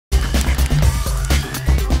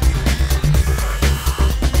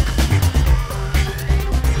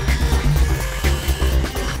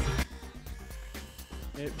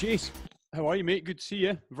Jace, how are you, mate? Good to see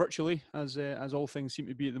you virtually, as all things seem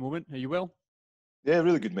to be at the moment. Are you well? Yeah,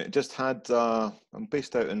 really good, mate. Just had, I'm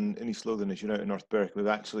based out in East Lothian, as you know, in North Berwick. We've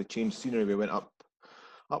actually changed scenery. We went up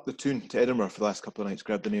the Toon to Edinburgh for the last couple of nights,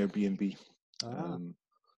 grabbed an Airbnb. Ah,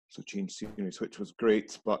 So changed scenery, which was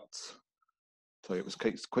great, but I tell you, it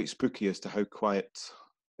was quite spooky as to how quiet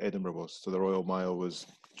Edinburgh was. So the Royal Mile was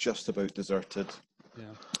just about deserted. yeah.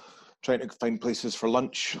 Trying to find places for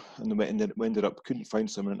lunch, and then we ended up couldn't find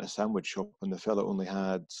someone in a sandwich shop, and the fella only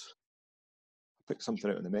had picked something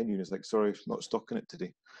out on the menu, and he's like, "Sorry, not stocking it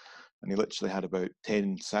today." And he literally had about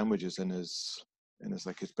 10 sandwiches in his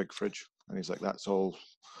like his big fridge, and he's like, "That's all."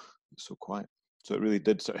 It's so quiet. So it really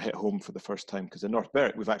did sort of hit home for the first time, because in North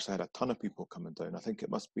Berwick we've actually had a ton of people coming down. I think it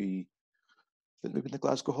must be maybe the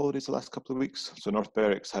Glasgow holidays the last couple of weeks. So North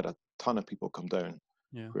Berwick's had a ton of people come down,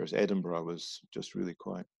 Yeah. whereas Edinburgh was just really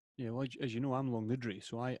quiet. Yeah, well, as you know, I'm Long Nidri,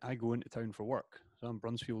 so I go into town for work. So I'm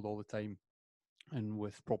Brunsfield all the time, and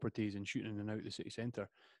with properties and shooting in and out the city centre,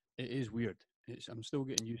 it is weird. I'm still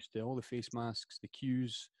getting used to all the face masks, the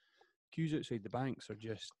queues outside the banks are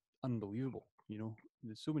just unbelievable. You know,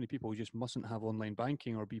 there's so many people who just mustn't have online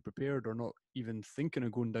banking or be prepared or not even thinking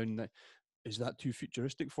of going down that. Is that too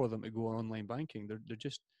futuristic for them to go on online banking? They're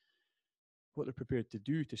just what they're prepared to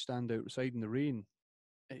do to stand outside in the rain.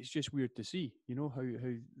 It's just weird to see, you know, how Yeah,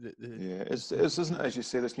 the it's isn't it, as you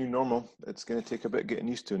say, this new normal. It's going to take a bit getting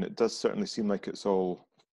used to, and it does certainly seem like it's all,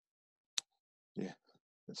 yeah, yeah,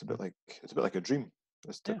 it's a bit like a dream.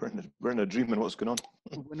 yeah. We're in a dream, and what's going on?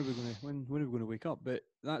 When are we gonna when are we gonna wake up? But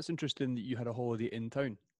that's interesting that you had a holiday in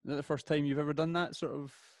town. Is that the first time you've ever done that sort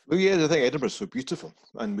of? Well, yeah, I think Edinburgh's so beautiful,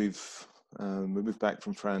 and we moved back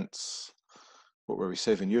from France. What were we,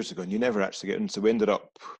 7 years ago? And you never actually get in. So we ended up.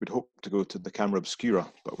 We'd hoped to go to the Camera Obscura,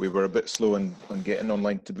 but we were a bit slow on getting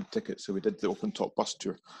online to book tickets. So we did the open top bus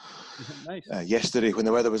tour Nice. yesterday when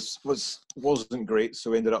the weather wasn't great.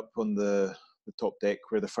 So we ended up on the top deck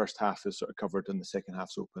where the first half is sort of covered and the second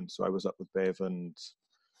half's open. So I was up with Bev and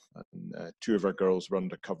two of our girls were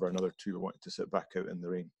undercover. Another two wanted to sit back out in the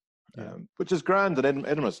rain, Yeah. which is grand. And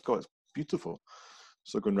Edinburgh's got it's beautiful.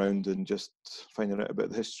 So going round and just finding out about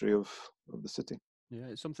the history of the city. Yeah,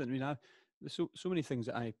 it's something. I mean, there's so many things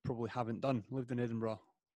that I probably haven't done. Lived in Edinburgh,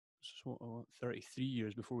 33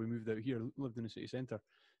 years before we moved out here. Lived in the city centre,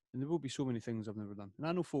 and there will be so many things I've never done. And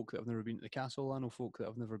I know folk that have never been to the castle. I know folk that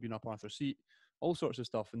have never been up Arthur's Seat. All sorts of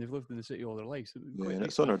stuff, and they've lived in the city all their lives. So it's Yeah, quite and nice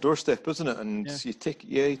it's on to, our doorstep, isn't it? And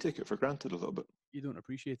yeah, you take it for granted a little bit. you don't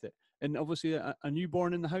appreciate it. And obviously, a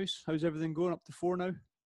newborn in the house. How's everything going? Up to 4 now.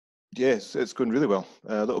 Yes, it's going really well.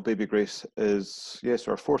 Little baby Grace is, yes,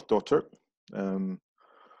 our fourth daughter. Um,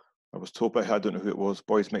 I was told by, I don't know who it was,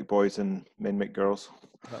 boys make boys and men make girls.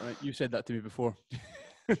 Is that right? You said that to me before.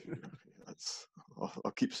 That's,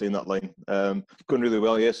 I'll keep saying that line. Going really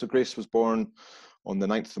well, yeah. So Grace was born on the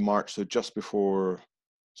 9th of March, so just before,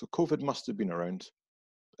 so COVID must have been around.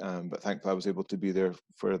 But thankfully I was able to be there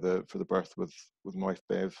for the birth with my wife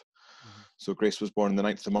Bev. Mhm. So Grace was born on the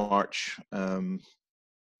 9th of March.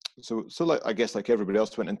 So like I guess like everybody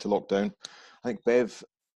else went into lockdown. I think Bev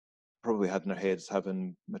probably had in her heads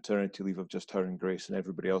having maternity leave of just her and Grace, and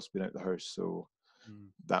everybody else being out the house. So Mm.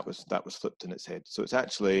 that was flipped in its head. So it's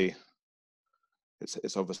actually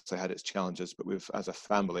it's obviously had its challenges, but we've as a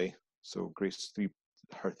family. So Grace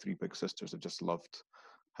her three big sisters have just loved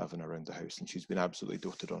having her around the house, and she's been absolutely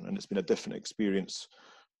doted on, and it's been a different experience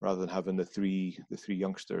rather than having the three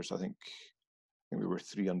youngsters. I think we were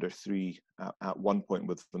 3 under 3 at one point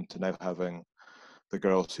with them, to now having the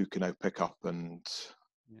girls who can now pick up and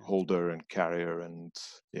Yeah. hold her and carry her, and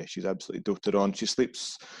yeah, she's absolutely doted on. She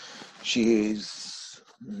sleeps. She's,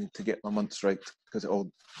 I need to get my months right because it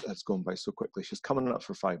all has gone by so quickly. She's coming up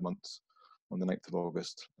for 5 months on the 9th of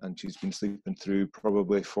August, and she's been sleeping through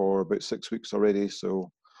probably for about 6 weeks already.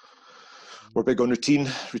 So we're big on routine.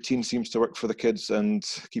 Routine seems to work for the kids and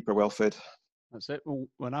keep her well fed. That's it. Well,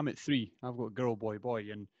 when I'm at 3, I've got girl, boy, boy,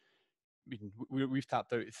 and I mean, we've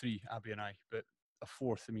tapped out at 3, Abby and I, but a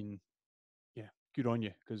fourth. I mean, yeah, good on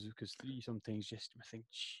you, because 3 sometimes just I think,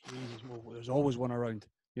 Jesus, well, there's always one around.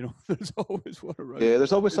 You know, there's always one around. Yeah,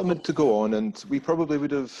 there's always It's something to go on, and we probably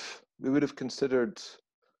would have considered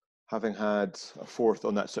having had a fourth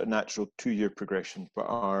on that sort of natural 2-year progression. But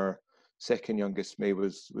our second youngest, May,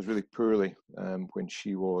 was really poorly when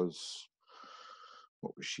she was,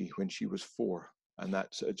 what was she, when she was 4. And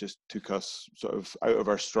that sort of just took us sort of out of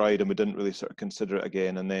our stride, and we didn't really sort of consider it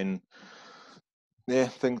again. And then, yeah,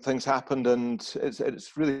 things happened, and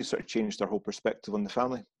it's really sort of changed our whole perspective on the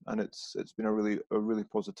family. And it's been a really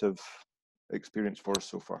positive experience for us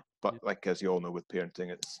so far. But Yeah, like, as you all know, with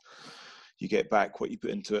parenting, you get back what you put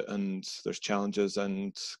into it, and there's challenges,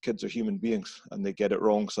 and kids are human beings and they get it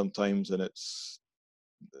wrong sometimes, and it's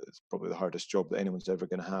probably the hardest job that anyone's ever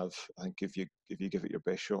going to have, I think, if you give it your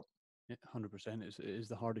best shot. Yeah, 100%. It is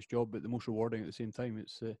the hardest job, but the most rewarding at the same time.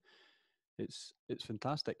 It's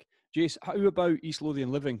fantastic. Jace, how about East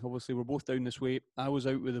Lothian living? Obviously, we're both down this way. I was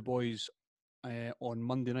out with the boys on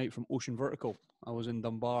Monday night from Ocean Vertical. I was in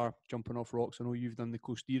Dunbar jumping off rocks. I know you've done the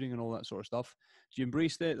coasteering and all that sort of stuff. Do you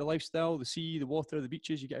embrace the lifestyle, the sea, the water, the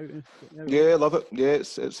beaches? You get out? Yeah, I love it. Yeah,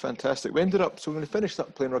 it's fantastic. We ended up, so when we finished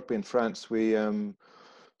up playing rugby in France, we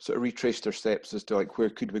sort of retraced our steps as to like where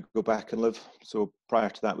could we go back and live. So prior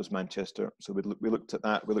to that was Manchester. So we looked at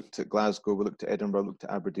that. We looked at Glasgow. We looked at Edinburgh. Looked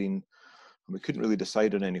at Aberdeen, and we couldn't really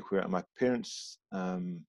decide on anywhere. And my parents,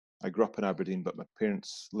 I grew up in Aberdeen, but my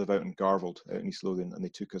parents live out in Garvold, out in East Lothian, and they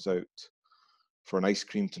took us out for an ice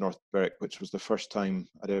cream to North Berwick, which was the first time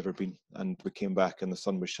I'd ever been. And we came back and the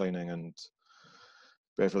sun was shining, and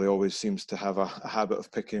Beverly always seems to have a habit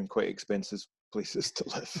of picking quite expensive places to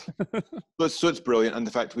live. So it's brilliant. And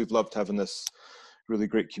the fact we've loved having this really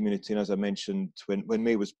great community. And as I mentioned, when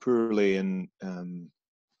May was poorly, and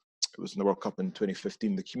it was in the World Cup in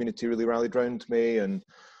 2015, the community really rallied round May, and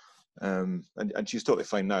she's totally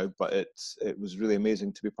fine now, but it was really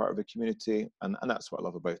amazing to be part of a community, and that's what I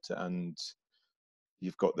love about it. And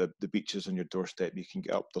you've got the beaches on your doorstep, you can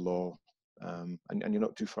get up the law, and you're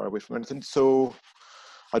not too far away from anything. So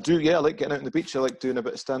I like getting out on the beach. I like doing a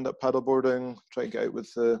bit of stand-up paddleboarding, try to get out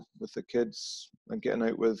with the kids, and getting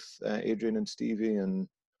out with Adrian and Stevie, and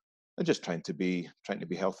just trying to be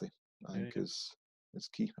healthy, I think is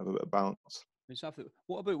key. Have a bit of balance. Exactly.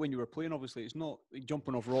 What about when you were playing? Obviously, it's not like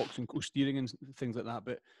jumping off rocks and coasteering and things like that,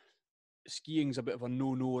 but skiing's a bit of a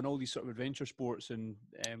no-no, and all these sort of adventure sports and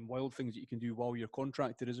wild things that you can do while you're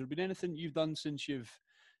contracted. Has there been anything you've done since you've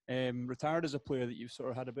retired as a player that you've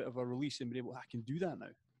sort of had a bit of a release and been able, I can do that now?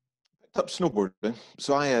 Picked up snowboarding.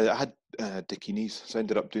 So I had dicky knees, so I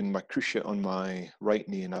ended up doing my cruciate on my right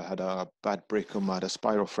knee, and I had a bad break I had a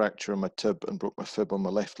spiral fracture on my tib and broke my fib on my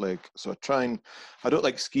left leg. So I don't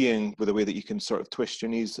like skiing with the way that you can sort of twist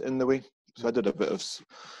your knees in the way. So I was a bit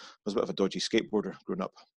of a dodgy skateboarder growing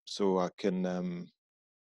up. So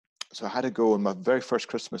so I had a go on my very first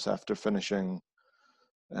Christmas after finishing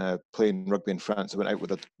playing rugby in France. I went out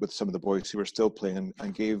with some of the boys who were still playing,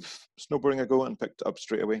 and gave snowboarding a go and picked it up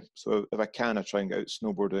straight away. So if I can, I try and get out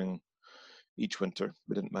snowboarding each winter.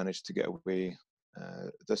 We didn't manage to get away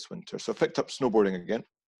this winter, so I picked up snowboarding again,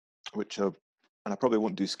 and I probably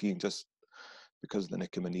won't do skiing just because of the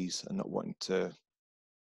nick of my knees and not wanting to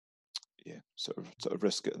sort of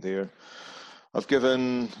risk it there. I've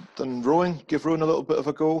done rowing, give rowing a little bit of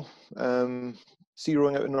a go. Sea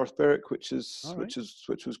rowing out in North Berwick, which was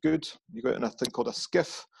good. You got in a thing called a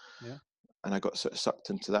skiff, and I got sort of sucked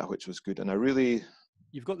into that, which was good. And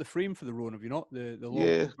you've got the frame for the rowing, have you not? The long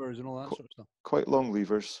levers and all that sort of stuff. Quite long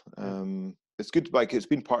levers. It's good. Like, it's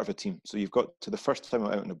been part of a team. So you've got to the first time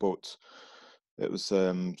I'm out in a boat. It was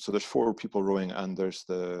so there's 4 people rowing, and there's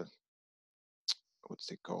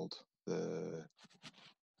what's it called?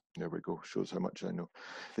 There we go. Shows how much I know.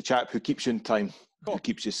 The chap who keeps you in time, who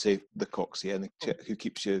keeps you safe, the cox, and the chap who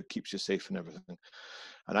keeps you safe and everything.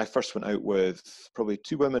 And I first went out with probably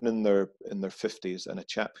 2 women in their 50s and a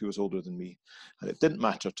chap who was older than me. And it didn't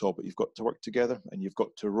matter at all, but you've got to work together and you've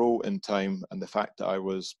got to row in time. And the fact that I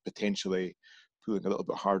was potentially pulling a little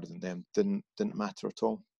bit harder than them didn't matter at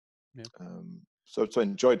all. Yeah. So I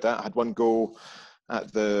enjoyed that. I had one go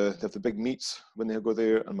at the big meets when they go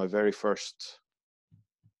there, and my very first.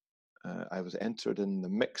 I was entered in the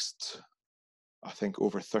mixed, I think,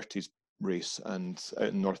 over 30s race, and out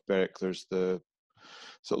in North Berwick there's the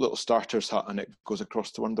sort of little starters hut, and it goes across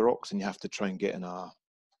to one of the rocks, and you have to try and get in a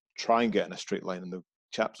straight line, and the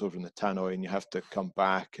chap's over in the tannoy, and you have to come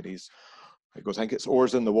back, and it goes, I think it's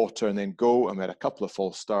oars in the water and then go, and we had a couple of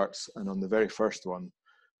false starts, and on the very first one,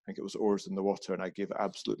 I think it was oars in the water, and I gave it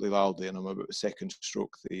absolutely loudly, and I'm about the second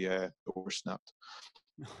stroke, the oar snapped.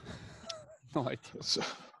 No idea.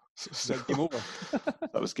 So game over.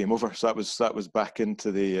 That was game over. So that was back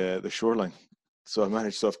into the shoreline. So I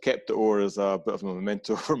managed to have kept the oar as a bit of a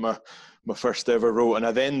memento for my first ever row, and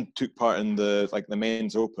I then took part in the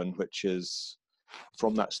men's open, which is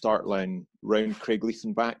from that start line round Craigleith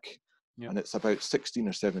and back, and it's about 16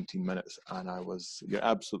 or 17 minutes, and you're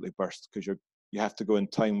absolutely burst because you have to go in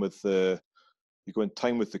time with the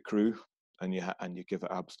crew, and you give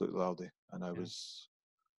it absolutely loudly, and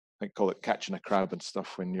I call it catching a crab and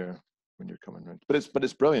stuff when you're coming around. But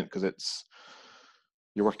it's brilliant because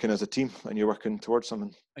you're working as a team and you're working towards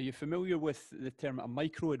something. Are you familiar with the term a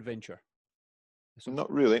micro adventure?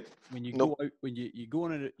 Not really. When you go out, when you go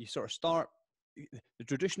on it, you sort of start the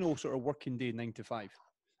traditional sort of working day 9 to 5,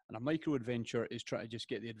 and a micro adventure is trying to just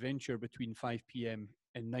get the adventure between 5 p.m.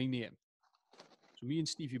 and 9 a.m. So me and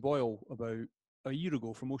Stevie Boyle, about a year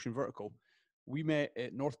ago from Ocean Vertical, we met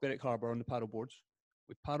at North Berwick Harbour on the paddle boards.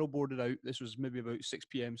 We paddle boarded out. This was maybe about 6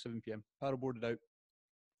 p.m., 7 p.m. Paddle boarded out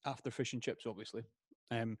after fish and chips, obviously,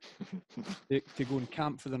 to go and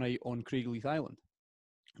camp for the night on Craigleith Island.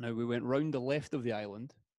 Now, we went round the left of the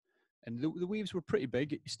island, and the waves were pretty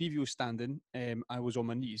big. Stevie was standing. I was on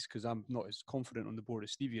my knees because I'm not as confident on the board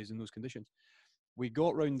as Stevie is in those conditions. We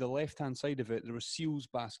got round the left-hand side of it. There were seals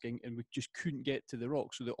basking, and we just couldn't get to the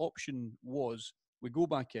rock. So the option was we go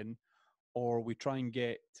back in, or we try and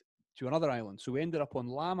get to another island. So we ended up on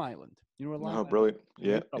Lamb Island. You know where Lamb Oh, Island? brilliant!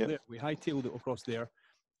 Yeah, Up there. We hightailed it across there,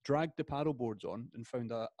 dragged the paddle boards on, and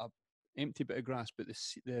found a empty bit of grass. But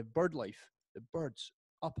the bird life, the birds,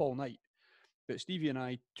 up all night. But Stevie and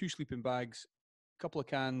I, 2 sleeping bags, a couple of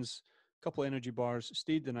cans, a couple of energy bars,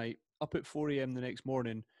 stayed the night, up at 4 a.m. the next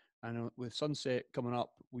morning, and with sunset coming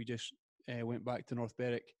up, we just went back to North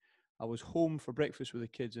Berwick. I was home for breakfast with the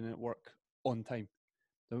kids and at work on time.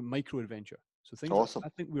 The micro adventure. So things awesome. I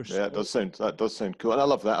think we're Yeah, that does sound cool, and I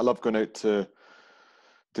love that. I love going out to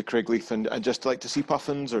Craigleith and just like to see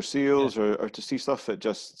puffins or seals, or to see stuff. It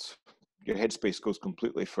just, your headspace goes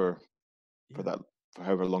completely for that, for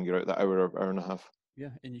however long you're out, that hour or hour and a half.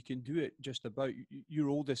 Yeah, and you can do it just about. Your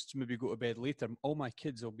oldest maybe go to bed later. All my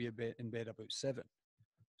kids will be in bed about 7.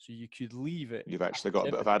 So you could leave it. You've actually got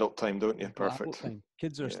a bit of adult time, don't you? Perfect. Time.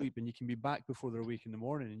 Kids are asleep, and you can be back before they're awake in the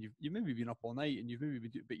morning. And you've maybe been up all night, and you've maybe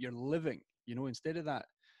been, but you're living. You know, instead of that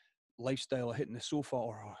lifestyle of hitting the sofa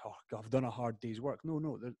or oh, God, I've done a hard day's work.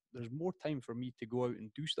 No, there's more time for me to go out and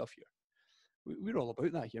do stuff here. We're all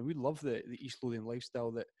about that here. We love the East Lothian lifestyle.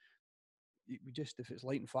 That we just, if it's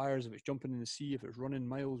lighting fires, if it's jumping in the sea, if it's running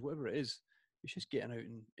miles, whatever it is, it's just getting out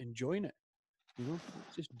and enjoying it. You know,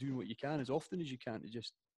 it's just doing what you can as often as you can to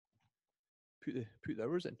just put the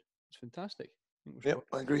hours in. It's fantastic.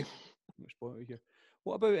 I agree. We're spoiled here.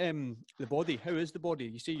 What about the body? How is the body?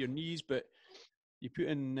 You say your knees, but you put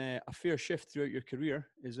in a fair shift throughout your career.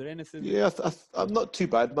 Is there anything? Yeah, I'm not too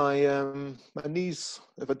bad. My knees,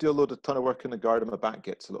 if I do a ton of work in the garden, my back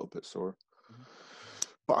gets a little bit sore. Mm-hmm.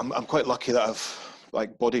 But I'm quite lucky that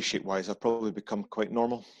like body shape wise, I've probably become quite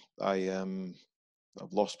normal.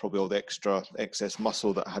 I've lost probably all the excess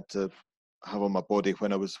muscle that I had to have on my body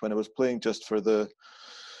when I was playing, just for the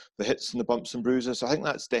hits and the bumps and bruises. So I think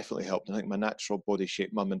that's definitely helped. I think my natural body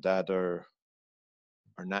shape, mum and dad are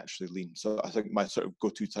naturally lean. So I think my sort of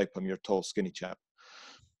go-to type, I'm your tall, skinny chap.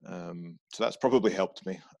 So that's probably helped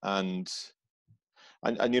me. And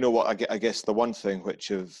you know what? I guess the one thing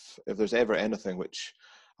which, if there's ever anything which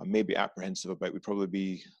I'm maybe apprehensive about, would probably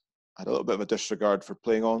be, I had a little bit of a disregard for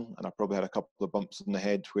playing on, and I probably had a couple of bumps in the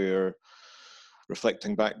head where,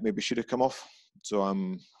 reflecting back, maybe should have come off. So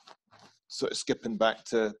I'm sort of skipping back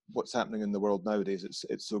to what's happening in the world nowadays.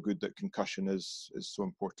 It's so good that concussion is so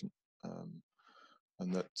important,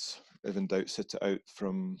 and that if in doubt, sit it out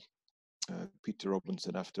from Peter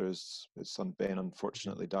Robinson after his son Ben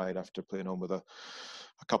unfortunately died after playing on with a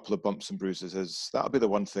couple of bumps and bruises. That'll be the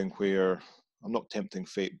one thing where I'm not tempting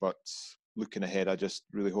fate, but looking ahead, I just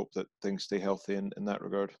really hope that things stay healthy in that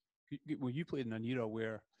regard. Well, you played in an era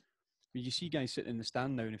where you see guys sitting in the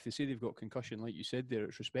stand now, and if they say they've got concussion, like you said there,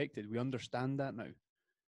 it's respected. We understand that now.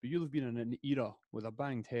 But you'll have been in an era with a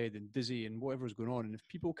banged head and dizzy and whatever's going on, and if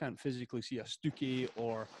people can't physically see a stookie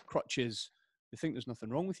or crutches, they think there's nothing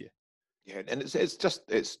wrong with you. Yeah, and it's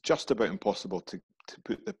just about impossible to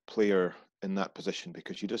put the player in that position,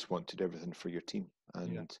 because you just want to do everything for your team,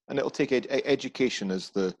 and it'll take education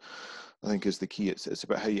is I think is the key. It's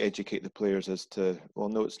about how you educate the players as to, well,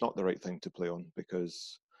 no, it's not the right thing to play on,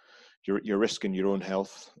 because you're risking your own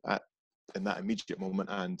health in that immediate moment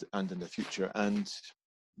and in the future, and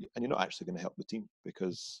you're not actually going to help the team,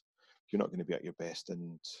 because you're not going to be at your best,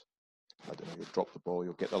 and I don't know, you'll drop the ball,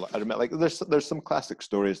 you'll get I remember, like, there's some classic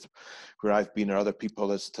stories where I've been, or other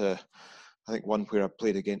people, as to, I think one where I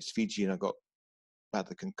played against Fiji and I got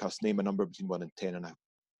badly concussed. Name a number between 1 and 10, and I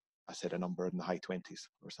said a number in the high 20s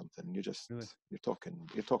or something. And you're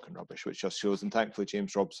talking rubbish, which just shows. And thankfully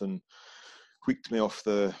James Robson got me off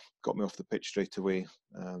the pitch straight away.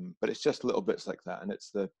 But it's just little bits like that, and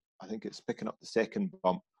I think it's picking up the second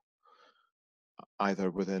bump either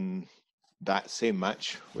within that same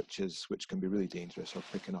match, which can be really dangerous, or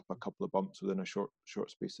picking up a couple of bumps within a short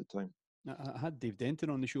space of time. I had Dave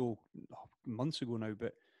Denton on the show months ago now,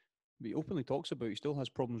 but he openly talks about he still has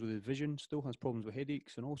problems with his vision, still has problems with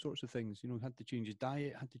headaches and all sorts of things. You know, had to change his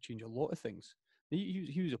diet, had to change a lot of things.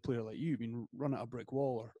 He was a player like you. I mean, run at a brick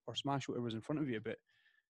wall or smash whatever's in front of you, but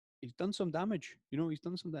he's done some damage. He's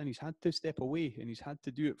done some damage. He's had to step away, and he's had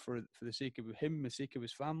to do it for the sake of him, the sake of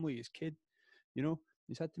his family, his kid.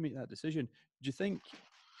 He's had to make that decision. Do you think?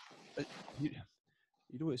 You,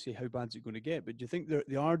 you don't want to say how bad's it going to get, but do you think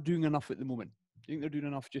they are doing enough at the moment? Do you think they're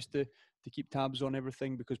doing enough just to keep tabs on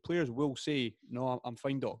everything? Because players will say, "No, I'm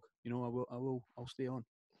fine, doc. I'll stay on."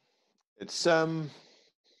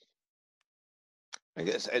 I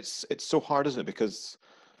guess it's so hard, isn't it? Because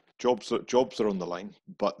jobs are on the line,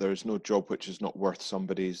 but there's no job which is not worth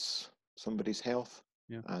somebody's health.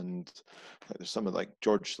 Yeah. And there's some of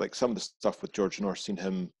George, some of the stuff with George North, seen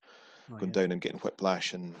him going down and getting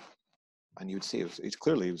whiplash, and you would say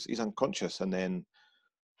he's unconscious, and then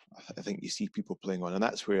I think you see people playing on, and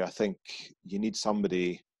that's where I think you need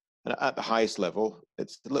somebody. And at the highest level,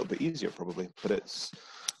 it's a little bit easier probably, but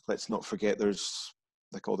let's not forget there's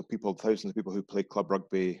all the people, thousands of people who play club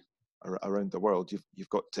rugby around the world. You've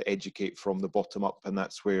got to educate from the bottom up, and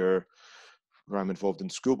that's where I'm involved in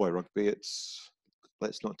schoolboy rugby.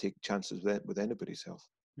 Let's not take chances with anybody's health.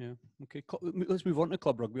 Yeah. Okay. Let's move on to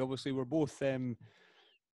club rugby. Obviously, we're both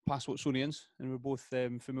past Watsonians, and we're both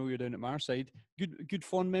familiar down at Marside. Good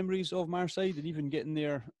fond memories of Marside, and even getting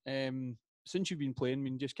there since you've been playing. I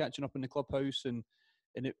mean, just catching up in the clubhouse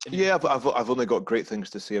I've only got great things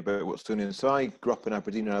to say about Watsonians. So I grew up in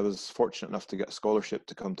Aberdeen, and I was fortunate enough to get a scholarship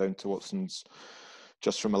to come down to Watsons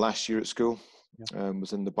just from my last year at school. Yeah.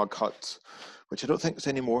 Was in the Bug Hut, which I don't think is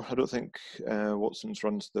anymore. I don't think Watsons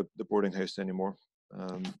runs the boarding house anymore.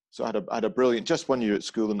 So I had a brilliant, just 1 year at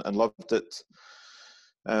school and loved it.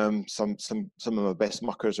 Some of my best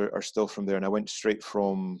muckers are still from there, and I went straight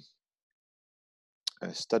from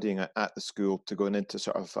studying at the school to going into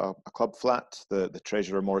sort of a club flat. The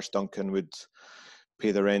treasurer, Maurice Duncan, would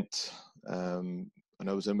pay the rent, and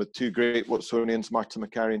I was in with two great Watsonians, Martin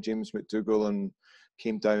McCarry and James McDougall, and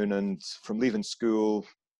came down. And from leaving school,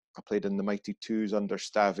 I played in the Mighty Twos under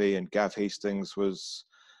Sptify, and Gav Hastings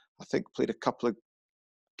played a couple of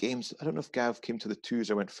games. I don't know if Gav came to the Twos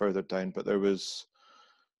or went further down, but there were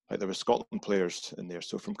Scotland players in there.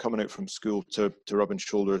 So from coming out from school to rubbing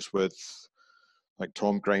shoulders with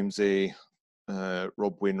Tom Grimesy,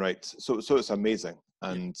 Rob Wainwright. So it's amazing.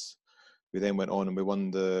 And we then went on and we won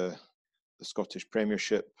the Scottish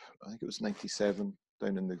Premiership. I think it was '97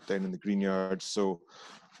 down in the Greenyard. So,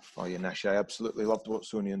 Nashy, I absolutely loved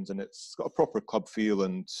Watsonians, and it's got a proper club feel,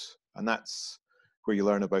 and that's where you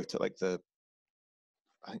learn about it.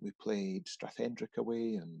 I think we played Strathendrick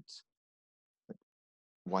away, and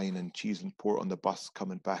wine and cheese and port on the bus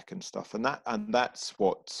coming back and stuff. And that's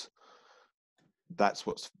what's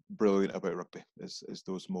brilliant about rugby is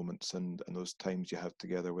those moments and those times you have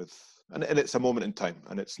together with, and it's a moment in time,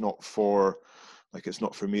 and it's not for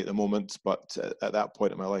me at the moment, but at that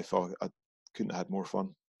point in my life, I couldn't have had more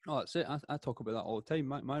fun. Oh, that's it. I talk about that all the time.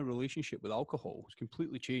 My relationship with alcohol has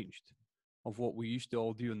completely changed of what we used to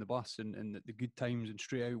all do on the bus and the good times and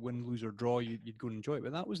straight out, win, lose or draw, you'd go and enjoy it.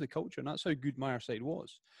 But that was the culture, and that's how good Mireside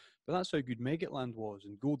was. But that's how good Meggetland was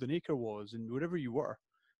and Golden Acre was, and wherever you were,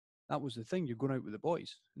 that was the thing. You're going out with the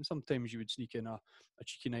boys, and sometimes you would sneak in a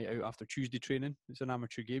cheeky night out after Tuesday training. It's an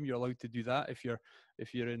amateur game. You're allowed to do that if you're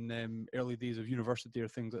in early days of university or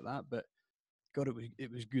things like that. But God,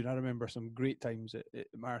 it was good. I remember some great times at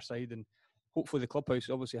Marside, and hopefully the clubhouse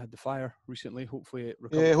obviously had the fire recently. Hopefully it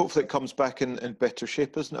recovers. Yeah, hopefully it comes back in better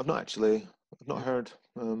shape, isn't it? I've not heard.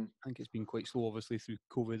 I think it's been quite slow, obviously, through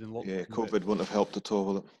COVID and lockdown. Yeah, COVID wouldn't have helped at all,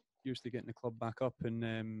 will it? Here's to getting the club back up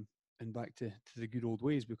and back to the good old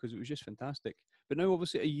ways, because it was just fantastic. But now,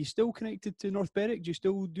 obviously, are you still connected to North Berwick? Do you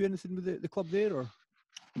still do anything with the club there, or?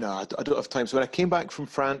 No, I don't have time. So when I came back from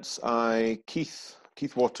France,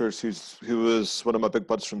 Keith Waters, who was one of my big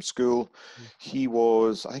buds from school, I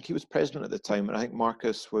think he was president at the time, and I think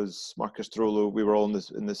Marcus Drolo. We were all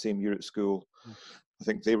in the same year at school. I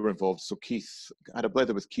think they were involved. So I had a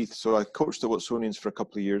blether with Keith. So I coached the Watsonians for a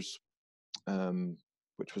couple of years,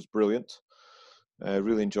 which was brilliant. I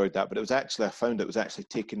really enjoyed that. But I found it was actually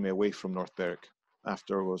taking me away from North Berwick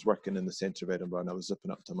after I was working in the centre of Edinburgh, and I was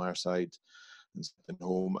zipping up to Mireside and zipping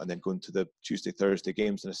home, and then going to the Tuesday, Thursday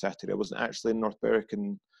games and a Saturday. I wasn't actually in North Berwick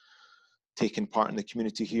and taking part in the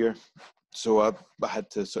community here. So I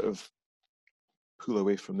had to sort of pull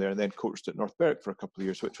away from there, and then coached at North Berwick for a couple of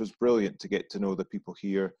years, which was brilliant to get to know the people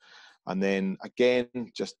here. And then again,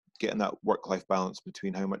 just getting that work-life balance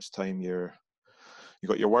between how much time you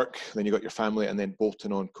got your work, then you got your family, and then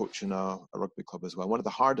bolting on coaching a rugby club as well. One of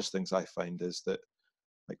the hardest things I find is that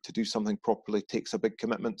to do something properly takes a big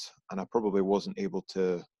commitment, and I probably wasn't able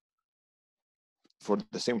to, for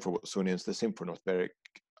the same for Watsonians, the same for North Berwick,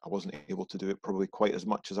 I wasn't able to do it probably quite as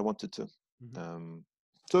much as I wanted to.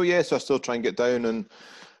 So I still try and get down, and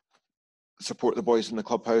support the boys in the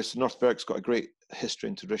clubhouse. North Berwick's got a great history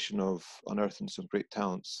and tradition of unearthing some great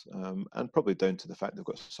talents, and probably down to the fact they've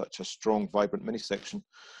got such a strong, vibrant mini section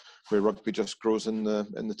where rugby just grows in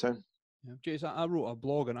the town. Yeah. Jace, I wrote a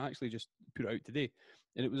blog and I actually just put it out today,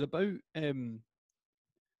 and it was about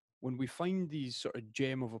when we find these sort of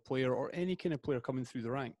gem of a player or any kind of player coming through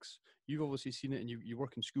the ranks. You've obviously seen it, and you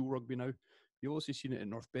work in school rugby now. You've obviously seen it at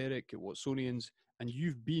North Berwick, at Watsonians, and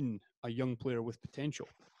you've been a young player with potential,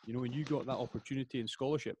 you know, and you got that opportunity and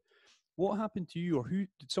scholarship. What happened to you, or who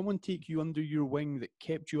did someone take you under your wing that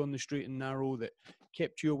kept you on the straight and narrow, that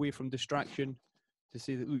kept you away from distraction, to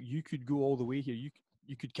say that, look, you could go all the way here, you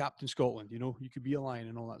could captain Scotland, you know, you could be a Lion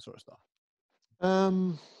and all that sort of stuff?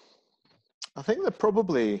 I think that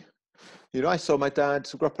probably, you know, I saw my dad,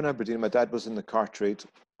 so grew up in Aberdeen. My dad was in the car trade,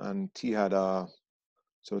 and he had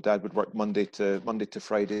so dad would work Monday to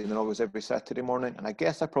Friday, and then always every Saturday morning. And I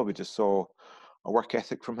guess I probably just saw a work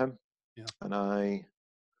ethic from him. Yeah. And I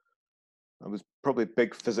was probably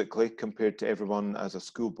big physically compared to everyone as a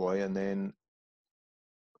schoolboy. And then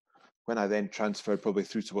when I then transferred probably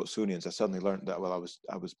through to Watsonians, I suddenly learned that, well,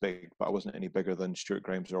 I was big, but I wasn't any bigger than Stuart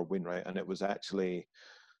Grimes or Wainwright. And it was actually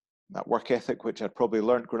that work ethic, which I'd probably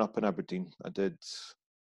learned growing up in Aberdeen. I did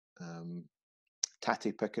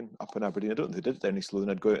tatty picking up in Aberdeen. I don't think they did it there any slower.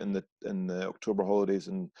 I'd go out in the October holidays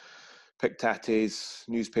and pick tatties,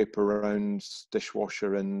 newspaper rounds,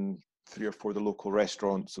 dishwasher in 3 or 4 of the local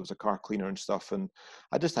restaurants. There was a car cleaner and stuff. And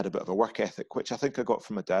I just had a bit of a work ethic, which I think I got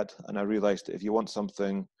from my dad. And I realized that if you want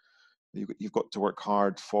something, you've got to work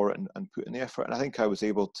hard for it and put in the effort. And I think I was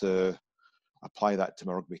able to apply that to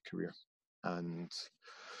my rugby career. And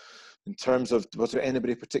in terms of, was there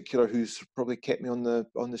anybody particular who's probably kept me on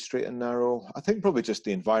the straight and narrow? I think probably just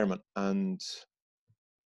the environment and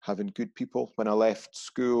having good people. When I left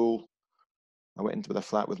school, I went into the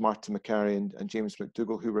flat with Martin McCarry and James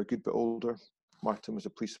McDougall, who were a good bit older. Martin was a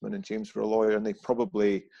policeman and James were a lawyer, and they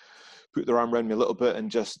probably put their arm around me a little bit and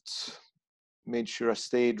just made sure I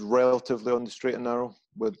stayed relatively on the straight and narrow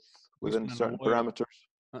within certain parameters.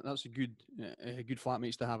 That's a good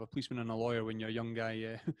flatmates to have, a policeman and a lawyer when you're a young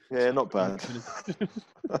guy. Yeah, not bad.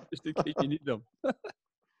 Just in case you need them.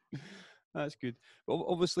 That's good. Well,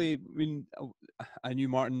 obviously, I mean, I knew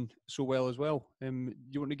Martin so well as well. Do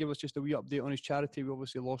you want to give us just a wee update on his charity? We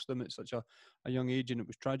obviously lost him at such a young age, and it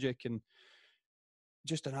was tragic, and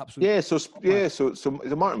just an absolute... So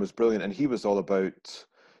Martin was brilliant, and he was all about,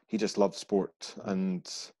 he just loved sport, and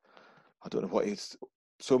I don't know what he's,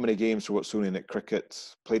 so many games for Watsonian at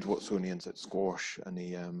cricket, played Watsonians at squash, and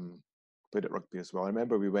he played at rugby as well. I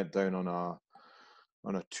remember we went down on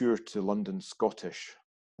a tour to London Scottish,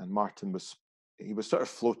 and Martin was sort of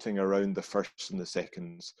floating around the firsts and the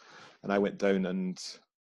seconds, and I went down and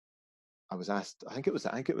I was asked, I think it was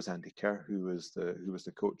Andy Kerr who was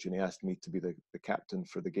the coach, and he asked me to be the captain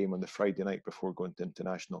for the game on the Friday night before going to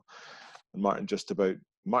international. And Martin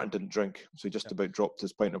didn't drink, so he just about dropped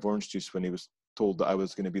his pint of orange juice when he was told that I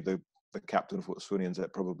was going to be the captain of Watsonians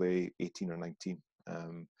at probably 18 or 19.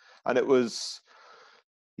 And it was,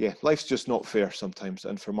 life's just not fair sometimes.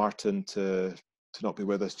 And for Martin to not be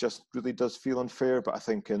with us just really does feel unfair. But I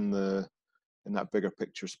think in that bigger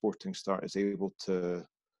picture, Sporting Start is able to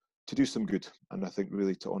do some good, and I think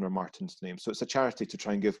really to honour Martin's name. So it's a charity to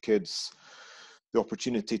try and give kids the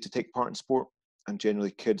opportunity to take part in sport, and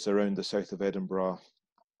generally kids around the south of Edinburgh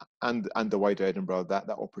and the wider Edinburgh, that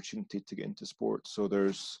opportunity to get into sport. So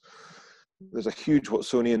there's a huge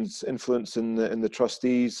Watsonians influence in the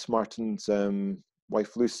trustees. Martin's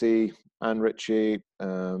wife Lucy, Anne Ritchie,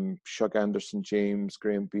 Shug Anderson, James,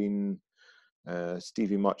 Graham Bean,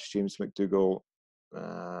 Stevie Much, James McDougall.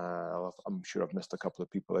 I'm sure I've missed a couple of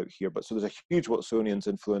people out here, but so there's a huge Watsonians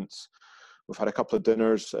influence. We've had a couple of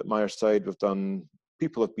dinners at Myerside.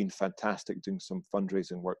 People have been fantastic doing some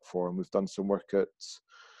fundraising work for them. We've done some work at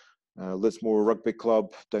Lismore Rugby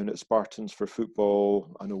Club, down at Spartans for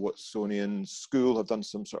football. I know Watsonian School have done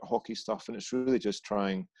some sort of hockey stuff, and it's really just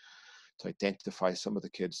trying to identify some of the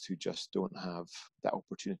kids who just don't have that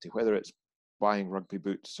opportunity, whether it's buying rugby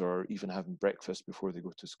boots or even having breakfast before they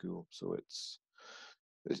go to school. So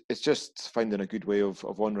it's just finding a good way of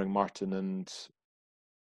honouring Martin and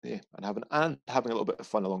having a little bit of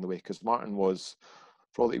fun along the way, because Martin was,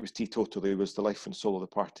 for all that he was teetotal, he was the life and soul of the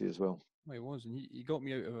party as well. Well, he was, and he got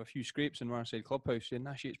me out of a few scrapes in Warside Clubhouse saying,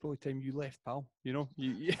 Nashy, it's probably time you left, pal. You know,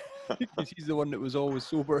 because he's the one that was always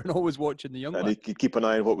sober and always watching the young lads. And he could keep an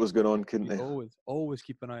eye on what was going on, couldn't he? Always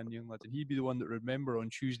keep an eye on the young lads. And he'd be the one that would remember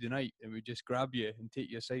on Tuesday night and would just grab you and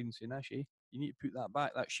take you aside and say, Nashy, you need to put that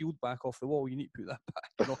back, that shield back off the wall, you need to put that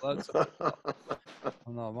back, and all that sort of stuff.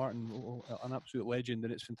 Oh, no, Martin, an absolute legend,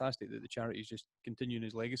 and it's fantastic that the charity is just continuing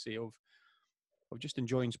his legacy of of just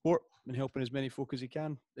enjoying sport and helping as many folk as it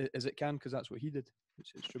can, because that's what he did.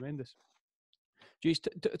 It's tremendous. Jace,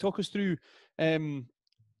 talk us through the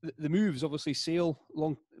moves. Obviously, Sale,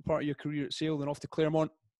 long part of your career at Sale, then off to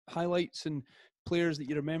Claremont. Highlights and players that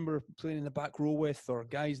you remember playing in the back row with, or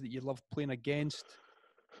guys that you loved playing against.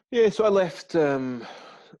 Yeah, so I left. So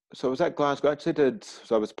I was at Glasgow. I actually did.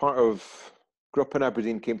 So I was grew up in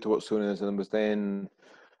Aberdeen, came to Watsonians, and was then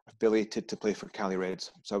affiliated to play for Cali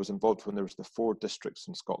Reds. So I was involved when there was the 4 districts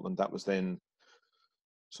in Scotland. That was then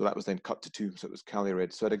cut to 2. So it was Cali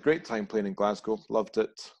Reds. So I had a great time playing in Glasgow. Loved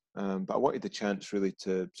it. But I wanted the chance really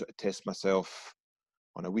to sort of test myself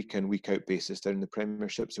on a week in, week out basis down in the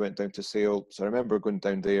Premiership. So I went down to Sale. So I remember going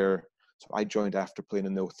down there. So I joined after playing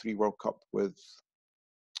in the 03 World Cup with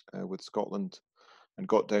Scotland, and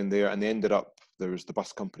got down there, and they ended up, there was the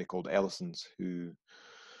bus company called Ellison's who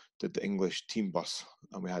did the English team bus,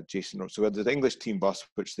 and we had Jason. So we had the English team bus,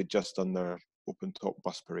 which they'd just done their open top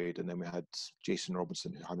bus parade, and then we had Jason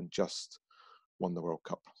Robinson, who hadn't just won the World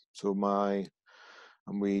Cup. So Jim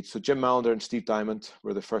Mallender and Steve Diamond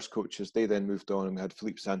were the first coaches. They then moved on, and we had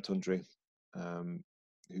Philippe Saint-Andre,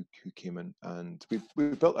 who came in, and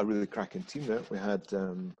we built a really cracking team there. We had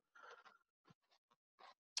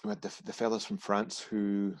the fellas from France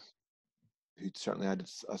who certainly added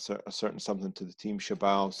a certain something to the team.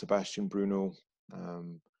 Chabal, Sebastian Bruno.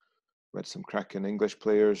 We had some cracking English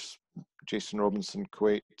players: Jason Robinson,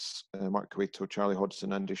 Mark Cueto, Charlie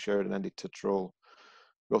Hodgson, Andy Sheridan, Andy Titterell.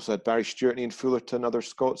 We also had Barry Stewart, Ian Fullerton, other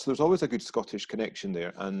Scots. So there's always a good Scottish connection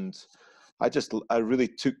there, and I really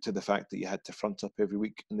took to the fact that you had to front up every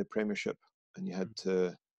week in the Premiership, and you had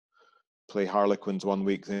to play Harlequins one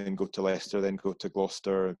week, then go to Leicester, then go to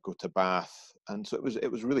Gloucester, go to Bath, and so it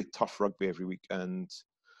was really tough rugby every week. And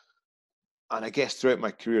I guess throughout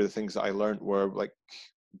my career, the things that I learned were like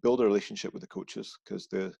build a relationship with the coaches, because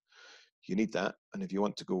you need that, and if you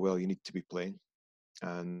want to go well, you need to be playing,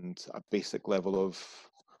 and a basic level of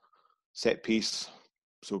set piece.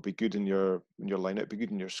 So be good in your lineup, be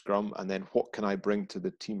good in your scrum, and then what can I bring to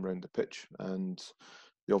the team around the pitch? And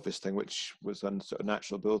the obvious thing, which was a sort of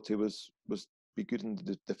natural ability, was be good in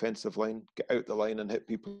the defensive line, get out the line and hit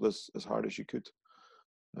people as hard as you could.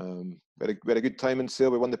 We had a good time in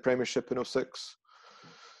Sale. We won the Premiership in 06.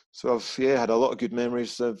 So I've had a lot of good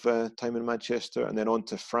memories of time in Manchester, and then on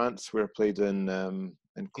to France, where I played in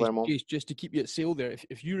Claremont. Just to keep you at Sale there,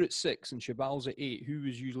 if you're at 6 and Chabal's at 8, who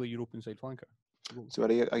was usually your open side flanker? So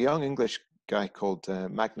I had a young English guy called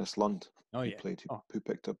Magnus Lund, who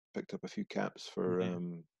picked up a few caps for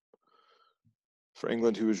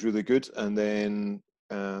England, who was really good. And then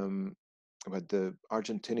we had the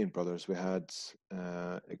Argentinian brothers. We had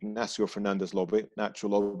Ignacio Fernandez Lobe,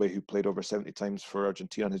 natural Lobe, who played over 70 times for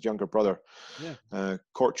Argentina, and his younger brother,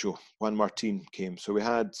 Corcho, Juan Martin, came. So we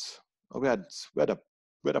had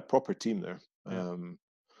a proper team there. Yeah.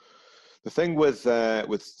 The thing with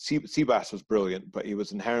Seabass was brilliant, but he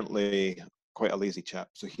was inherently quite a lazy chap.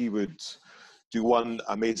 So he would do one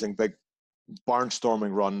amazing big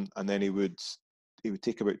barnstorming run, and then he would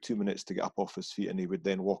take about 2 minutes to get up off his feet, and he would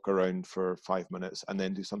then walk around for 5 minutes and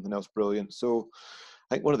then do something else brilliant. So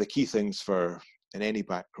I think one of the key things in any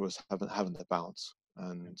back row is having the balance.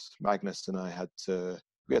 And Magnus and I had to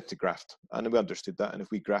graft, and we understood that. And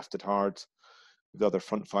if we grafted hard, the other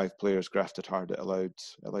front 5 players grafted hard, it allowed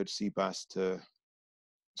Seabass to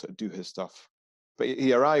sort of do his stuff. But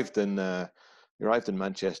he arrived in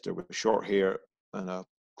Manchester with short hair and a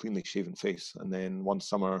cleanly shaven face, and then one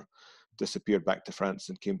summer disappeared back to France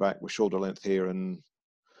and came back with shoulder length hair and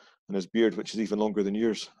his beard, which is even longer than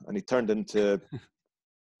yours, and he turned into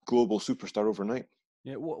global superstar overnight.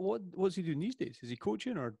 Yeah, what's he doing these days? Is he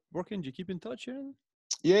coaching or working? Do you keep in touch or anything?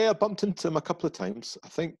 Yeah, I bumped into him a couple of times. I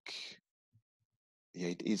think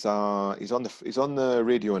he's on the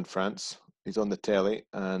radio in France. He's on the telly,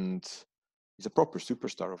 and he's a proper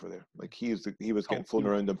superstar over there. Like he was getting flown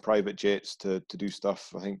around in private jets to do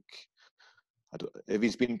stuff. I think if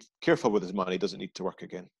he's been careful with his money, he doesn't need to work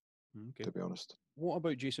again. Okay. To be honest. What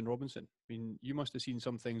about Jason Robinson? I mean, you must have seen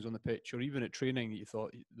some things on the pitch or even at training that you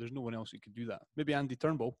thought there's no one else who could do that. Maybe Andy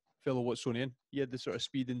Turnbull, fellow Watsonian. He had the sort of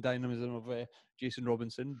speed and dynamism of Jason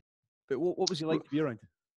Robinson. But what was he like to be around?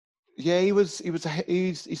 Yeah,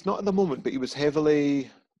 he's not at the moment, but he was heavily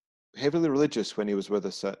religious when he was with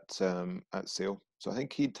us at Sale. So I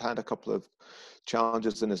think he'd had a couple of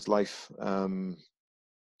challenges in his life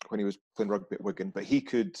when he was playing rugby at Wigan. But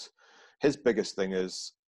his biggest thing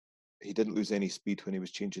is he didn't lose any speed when he was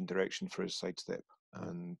changing direction for his sidestep.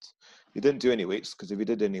 And he didn't do any weights, because if he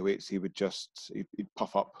did any weights, he'd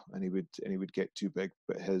puff up and he would get too big.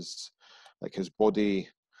 But his body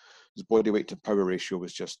his body weight to power ratio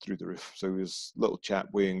was just through the roof. So he was a little chap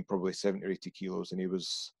weighing probably 70 or 80 kilos, and he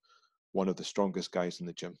was one of the strongest guys in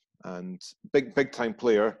the gym, and big time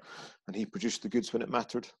player, and he produced the goods when it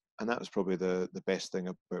mattered. And that was probably the best thing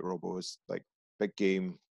about Robbo, was like, big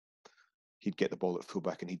game, he'd get the ball at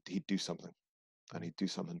fullback and he'd do something, and he'd do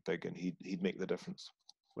something big, and he'd make the difference.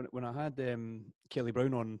 When I had Kelly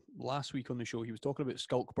Brown on last week on the show, he was talking about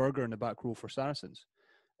Skulk Burger in the back row for Saracens,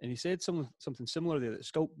 and he said something similar there, that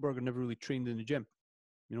Skulk Burger never really trained in the gym.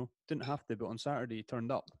 You know, didn't have to, but on Saturday he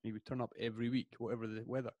turned up. He would turn up every week, whatever the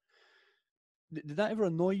weather. Did that ever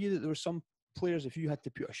annoy you, that there were some players, if you had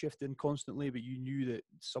to put a shift in constantly, but you knew that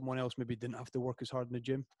someone else maybe didn't have to work as hard in the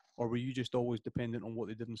gym? Or were you just always dependent on what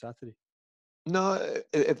they did on Saturday? No,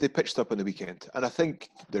 if they pitched up on the weekend, and I think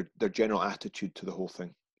their general attitude to the whole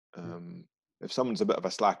thing. If someone's a bit of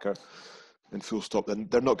a slacker, and full stop, then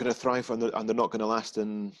they're not going to thrive, and they're not going to last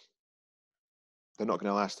in. They're not going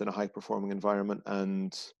to last in a high performing environment.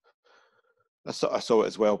 And I saw it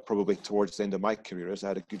as well, probably towards the end of my career, as I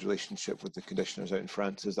had a good relationship with the conditioners out in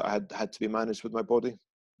France, is that I had to be managed with my body.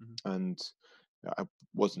 And I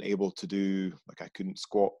wasn't able to do, like, I couldn't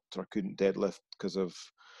squat or I couldn't deadlift because of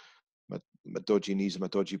my dodgy knees and my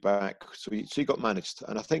dodgy back. So you got managed.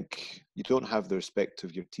 And I think you don't have the respect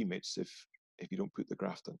of your teammates if you don't put the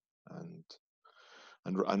graft in.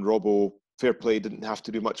 And Robbo, fair play, didn't have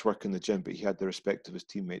to do much work in the gym, but he had the respect of his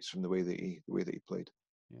teammates from the way that he played.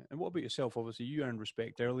 Yeah. And what about yourself? Obviously, you earned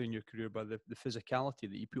respect early in your career by the physicality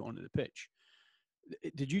that you put onto the pitch.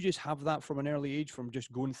 Did you just have that from an early age, from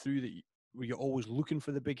just going through that? Were you always looking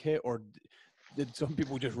for the big hit, or did some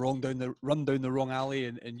people just run down the wrong alley,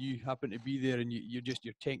 and you happened to be there, and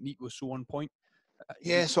your technique was so on point?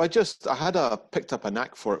 Yeah, so I picked up a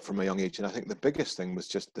knack for it from a young age, and I think the biggest thing was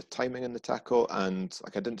just the timing in the tackle. And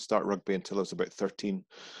like, I didn't start rugby until I was about 13,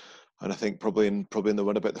 and I think probably in the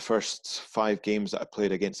one about the first 5 games that I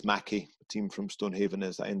played against Mackey, a team from Stonehaven,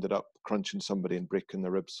 is I ended up crunching somebody and breaking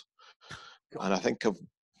their ribs. And I think I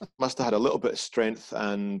must have had a little bit of strength,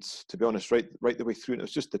 and to be honest, right the way through, it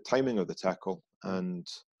was just the timing of the tackle, and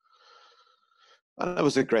I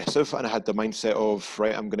was aggressive, and I had the mindset of,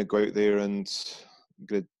 right, I'm going to go out there and I'm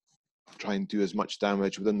going to try and do as much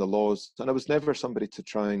damage within the laws. And I was never somebody to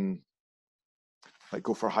try and like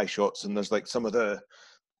go for high shots. And there's like some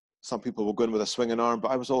people will go in with a swinging arm, but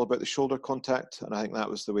I was all about the shoulder contact, and I think that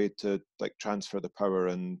was the way to like transfer the power.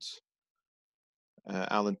 And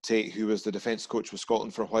Alan Tate, who was the defence coach with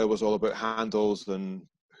Scotland for a while, was all about handles and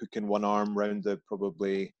hooking one arm round the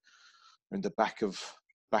back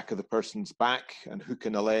of the person's back and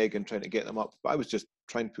hooking a leg and trying to get them up. But I was just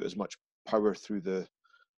trying to put as much power through the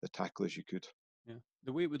tackle as you could. Yeah,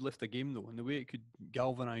 the way it would lift a game, though, and the way it could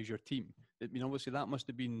galvanise your team. I mean, obviously that must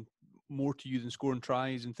have been more to you than scoring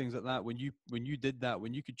tries and things like that. When you did that,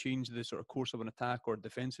 when you could change the sort of course of an attack or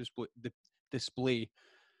defensive display,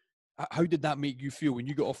 how did that make you feel when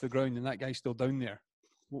you got off the ground and that guy's still down there?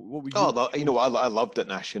 What were you? I loved it,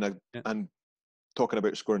 Nashy, and talking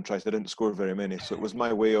about scoring tries, I didn't score very many, so it was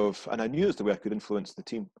my way of, and I knew it was the way I could influence the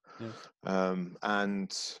team.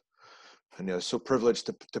 And I was so privileged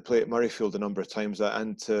to play at Murrayfield a number of times,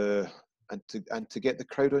 and to get the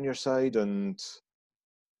crowd on your side, and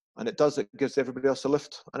it gives everybody else a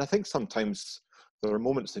lift. And I think sometimes there are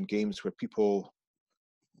moments in games where people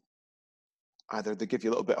either they give you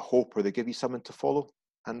a little bit of hope or they give you something to follow.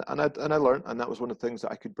 And I learned, and that was one of the things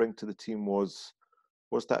that I could bring to the team was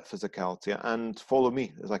that physicality and follow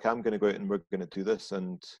me. It's like, I'm going to go out and we're going to do this,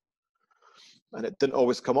 and it didn't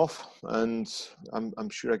always come off. And I'm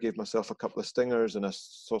sure I gave myself a couple of stingers, and I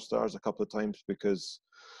saw stars a couple of times, because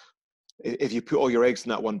if you put all your eggs in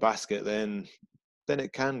that one basket, then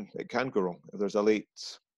it can go wrong. If there's a late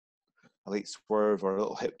swerve or a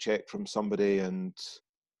little hip check from somebody, and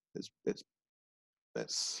it's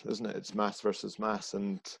isn't it? It's mass versus mass,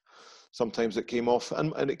 and sometimes it came off,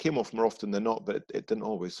 and it came off more often than not, but it didn't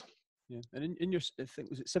always. Yeah, and in your, I think,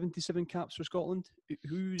 was it 77 caps for Scotland?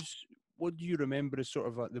 What do you remember as sort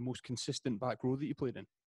of the most consistent back row that you played in?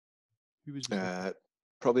 Who was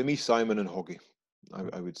probably me, Simon, and Hoggy.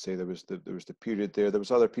 I would say there was the period there. There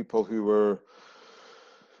was other people who were.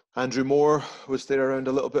 Andrew Moore was there around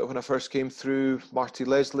a little bit when I first came through. Marty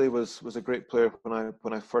Leslie was a great player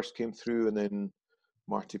when I first came through, and then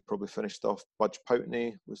Marty probably finished off. Budge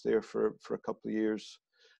Poutney was there for a couple of years.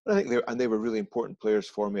 And I think they were really important players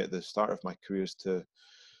for me at the start of my careers,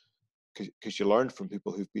 because you learn from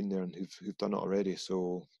people who've been there and who've done it already.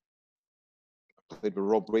 So I played with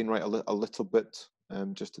Rob Wainwright a little bit,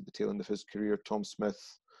 just at the tail end of his career. Tom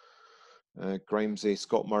Smith, Grimesy,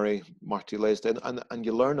 Scott Murray, Marty Lesden, and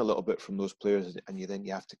you learn a little bit from those players, and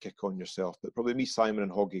you have to kick on yourself. But probably me, Simon,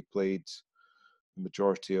 and Hoggy played the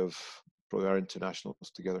majority of probably our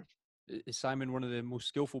internationals together. Is Simon one of the most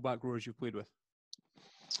skillful back rowers you've played with?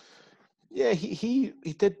 Yeah, he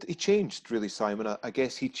changed really, Simon. I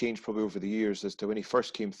guess he changed probably over the years as to when he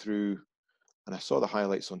first came through, and I saw the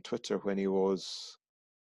highlights on Twitter when he was,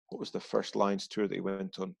 what was the first Lions tour that he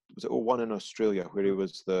went on? Was it 01 in Australia where he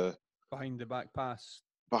was the behind the back pass?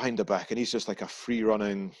 Behind the back, and he's just like a free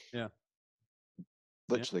running,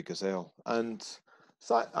 literally gazelle. And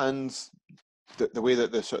the way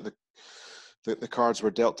that the sort of the cards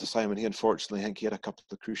were dealt to Simon, he unfortunately, I think he had a couple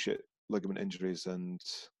of cruciate ligament injuries, and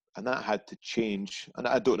that had to change. And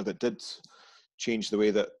I don't know if it did change the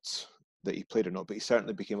way that he played or not, but he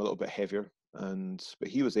certainly became a little bit heavier. But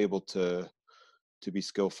he was able to be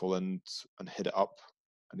skillful and hit it up,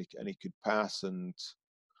 and he could pass, and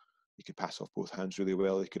he could pass off both hands really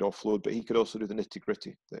well. He could offload, but he could also do the nitty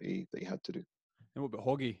gritty that he had to do. And what about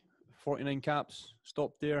Hoggy? 49 caps,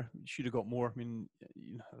 stopped there. Should have got more. I mean,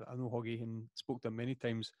 I know Hoggy and spoke to him many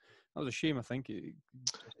times. That was a shame. I think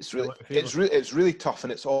it's really tough,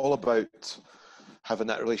 and it's all about having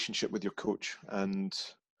that relationship with your coach. And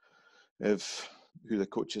who the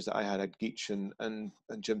coaches that I had Geach and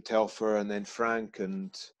Jim Telfer, and then Frank,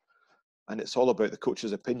 and it's all about the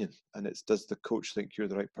coach's opinion. And it's, does the coach think you're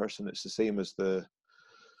the right person? It's the same as the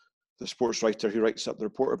sports writer who writes up the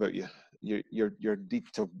report about you. You're need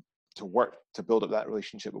to work to build up that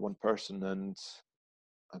relationship with one person and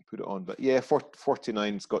put it on. But yeah,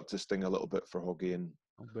 49's got to sting a little bit for Hoggy. And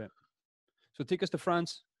I'll bet. So take us to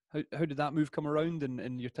France. How did that move come around,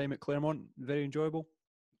 and your time at Claremont? Very enjoyable.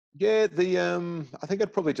 Yeah, I think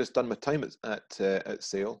I'd probably just done my time at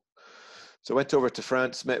Sale. So I went over to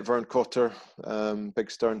France, met Vern Cotter, big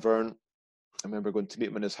Stern Vern. I remember going to meet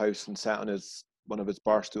him in his house and sat on one of his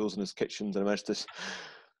bar stools in his kitchen, and I managed to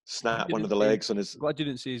snap one of the legs on his. Glad you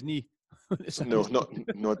didn't say his knee. No,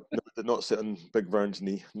 not sit on Big Vern's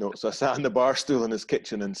knee. No, so I sat on the bar stool in his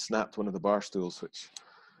kitchen and snapped one of the bar stools, which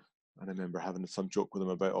I remember having some joke with him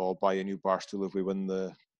about, oh, I'll buy a new bar stool if we win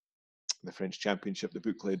the French Championship, the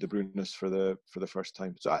Boucle de Brunes for the first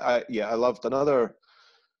time. So I loved another.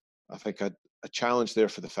 I think a challenge there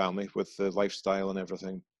for the family with the lifestyle and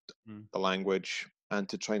everything, the language, and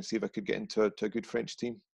to try and see if I could get into a good French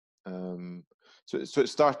team. So it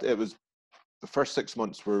started. It was the first 6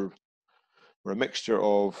 months were a mixture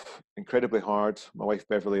of incredibly hard. My wife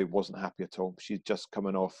Beverly wasn't happy at all. She'd just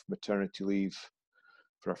coming off maternity leave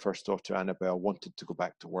for her first daughter Annabelle, wanted to go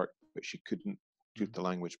back to work, but she couldn't due to the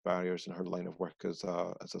language barriers in her line of work as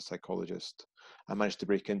a psychologist. I managed to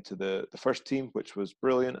break into the first team, which was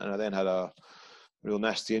brilliant, and I then had a real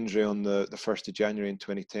nasty injury on the 1st of January in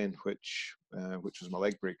 2010, which was my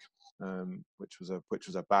leg break, which was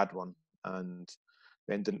a bad one, and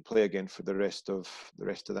then didn't play again for the rest of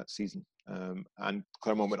that season. And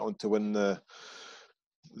Claremont went on to win the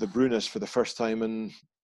Brunes for the first time in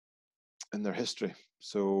their history.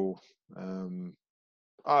 So,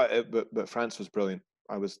 but France was brilliant.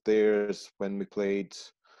 I was there when we played.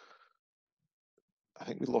 I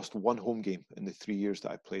think we lost one home game in the 3 years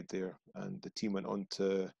that I played there, and the team went on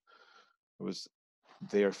to. I was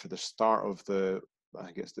there for the start of the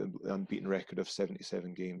unbeaten record of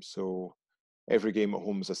 77 games. So every game at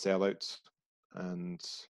home was a sellout, and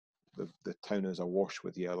the town is awash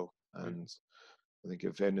with yellow. And I think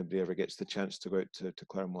if anybody ever gets the chance to go out to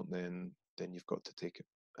Claremont, then you've got to take it.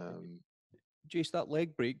 Jace, that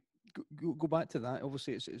leg break, go back to that.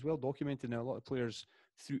 Obviously, it's well documented now. A lot of players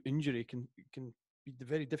through injury can be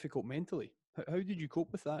very difficult mentally. How did you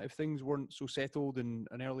cope with that if things weren't so settled and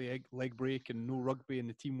an early leg break and no rugby and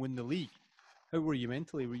the team win the league? How were you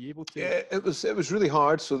mentally? Were you able to? Yeah, it was really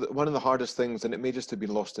hard. So one of the hardest things, and it may just have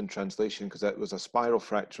been lost in translation, because it was a spiral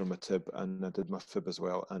fracture on my tib, and I did my fib as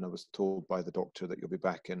well. And I was told by the doctor that you'll be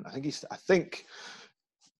back in. I think,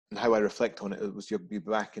 and how I reflect on it, it was you'll be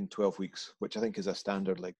back in 12 weeks, which I think is a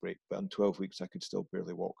standard leg break. But in 12 weeks, I could still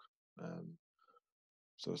barely walk.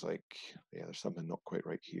 So I was like, yeah, there's something not quite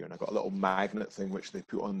right here. And I got a little magnet thing which they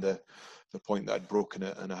put on the point that I'd broken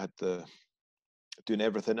it, and I had doing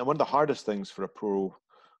everything. And one of the hardest things for a pro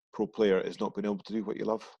player is not being able to do what you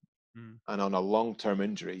love. And on a long-term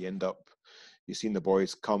injury, you've seen the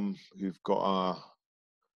boys come who've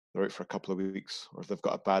they're out for a couple of weeks, or if they've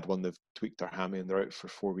got a bad one, they've tweaked their hammy and they're out for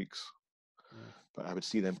 4 weeks. But I would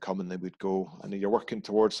see them come and they would go, and you're working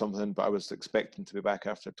towards something, but I was expecting to be back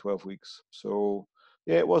after 12 weeks. So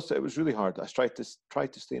yeah, it was really hard. I tried to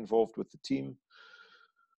stay involved with the team,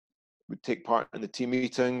 would take part in the team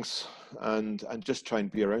meetings, and just try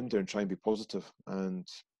and be around there and try and be positive and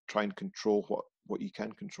try and control what you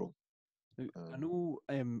can control. Now, I know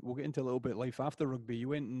we'll get into a little bit life after rugby. You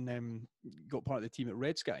went and got part of the team at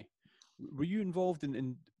Red Sky. Were you involved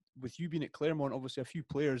in with you being at Claremont? Obviously, a few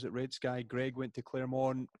players at Red Sky. Greg went to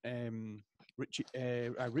Claremont.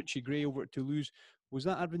 Richie Gray over at Toulouse. Was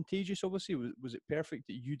that advantageous? Obviously, was it perfect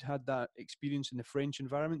that you'd had that experience in the French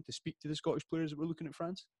environment to speak to the Scottish players that were looking at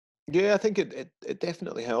France? Yeah, I think it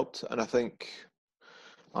definitely helped, and I think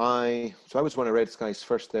I was one of Red Sky's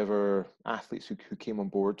first ever athletes who came on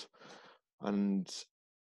board, and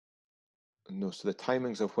no, so the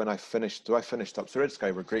timings of when I finished, so I finished up. So Red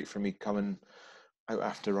Sky were great for me coming out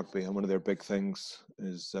after rugby, and one of their big things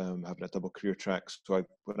is having a double career track. So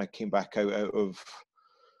when I came back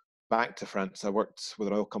back to France, I worked with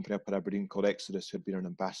an oil company up at Aberdeen called Exodus, who had been an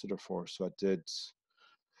ambassador for. So I did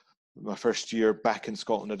my first year back in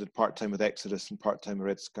Scotland. I did part-time with Exodus and part-time with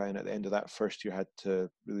Red Sky, and at the end of that first year I had to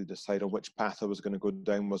really decide on which path I was going to go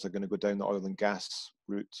down. Was I going to go down the oil and gas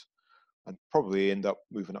route and probably end up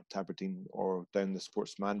moving up to Aberdeen, or down the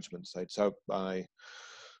sports management side? So I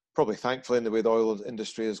probably, thankfully, in the way the oil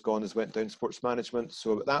industry has gone, has went down sports management.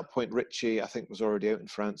 So at that point, Richie, I think, was already out in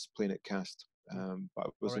France playing at Cast. But I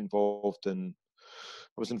was involved in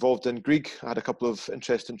Greek. I had a couple of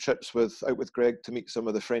interesting trips out with Greg to meet some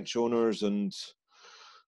of the French owners, and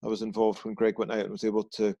I was involved when Greg went out and was able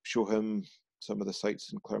to show him some of the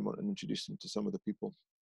sites in Claremont and introduce him to some of the people.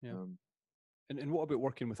 Yeah. And what about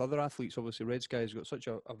working with other athletes? Obviously, Red Sky's got such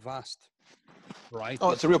a vast variety.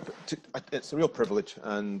 Oh, it's a real privilege,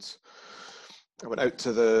 and I went out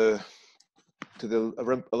to the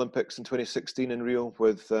Olympics in 2016 in Rio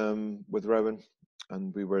with Rowan,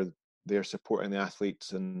 and we were there supporting the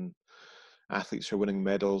athletes, and athletes are winning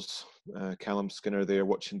medals. Callum Skinner there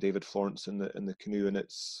watching David Florence in the canoe, and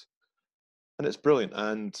it's brilliant.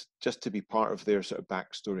 And just to be part of their sort of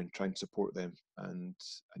backstory and try and support them, and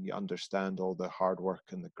you understand all the hard work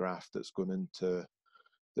and the graft that's gone into.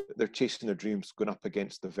 They're chasing their dreams, going up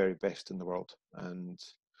against the very best in the world, and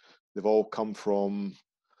they've all come from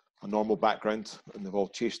a normal background, and they've all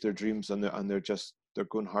chased their dreams, and they're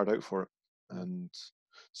going hard out for it. And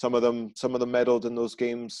some of them medaled in those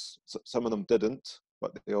games, some of them didn't,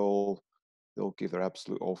 but they all gave their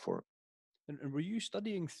absolute all for it. And were you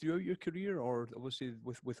studying throughout your career, or obviously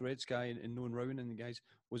with Red Sky and knowing Rowan and the guys,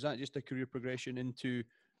 was that just a career progression into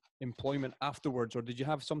employment afterwards, or did you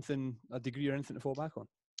have a degree or anything to fall back on?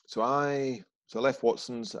 So I left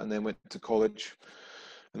Watsons and then went to college,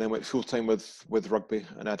 and then went full-time with rugby,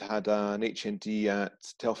 and I'd had an HND at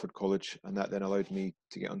Telford College, and that then allowed me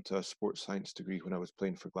to get onto a sports science degree when I was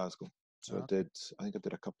playing for Glasgow. So I think I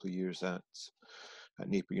did a couple of years at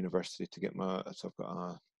Napier University to get so I've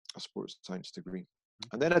got a sports science degree.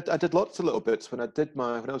 And then I did lots of little bits. When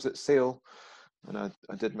I was at Sale and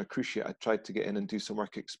I did my cruciate, I tried to get in and do some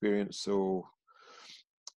work experience. So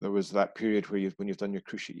there was that period where when you've done your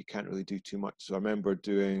cruciate, you can't really do too much. So I remember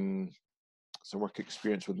doing some work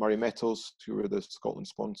experience with Murray Metals, who were the Scotland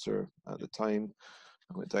sponsor at the time.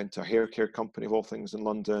 I went down to a hair care company of all things in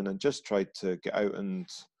London, and just tried to get out and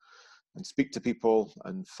speak to people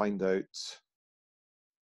and find out,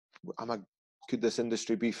 could this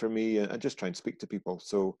industry be for me, and just try and speak to people.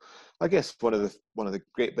 So I guess one of the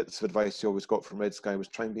great bits of advice you always got from Red Sky was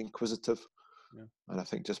try and be inquisitive. Yeah. And I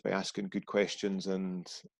think just by asking good questions and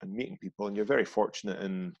meeting people, and you're very fortunate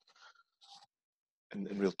in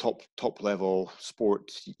real top level sport,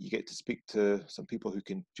 you get to speak to some people who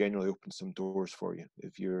can generally open some doors for you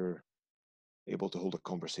if you're able to hold a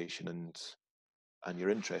conversation and you're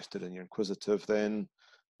interested and you're inquisitive. Then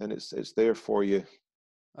it's there for you.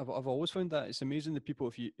 I've always found that it's amazing the people,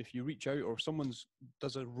 if you reach out, or someone's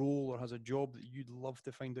does a role or has a job that you'd love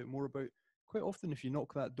to find out more about, quite often if you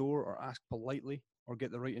knock that door or ask politely or get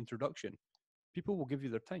the right introduction, people will give you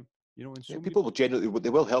their time. You know, and so people will generally, they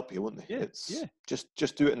will help you, won't they? Yeah.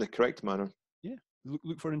 Just do it in the correct manner. Yeah.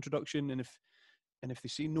 Look for an introduction, and if they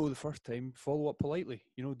say no the first time, follow up politely.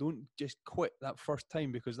 You know, don't just quit that first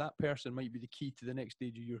time, because that person might be the key to the next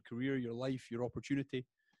stage of your career, your life, your opportunity.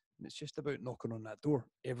 And it's just about knocking on that door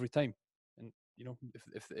every time. And, you know,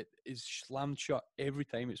 if it is slammed shut every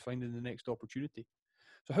time, it's finding the next opportunity.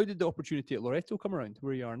 So how did the opportunity at Loreto come around,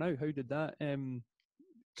 where you are now? How did that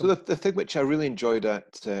So the thing which I really enjoyed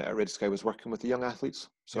at Red Sky was working with the young athletes.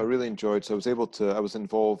 So I really enjoyed, so I was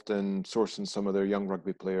involved in sourcing some of their young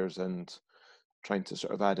rugby players and trying to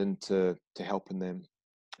sort of add into helping them.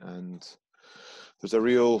 And there's a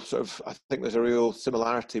real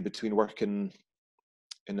similarity between working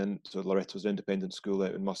so Loreto's an independent school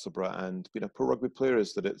out in Musselburgh and being a pro rugby player,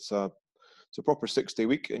 is that it's a proper 6-day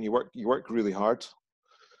week, and you work really hard.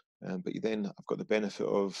 But you then have got the benefit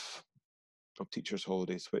of teachers'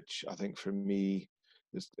 holidays, which I think for me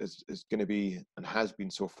is going to be, and has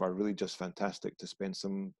been so far, really just fantastic to spend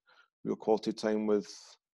some real quality time with,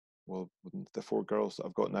 well, the 4 girls that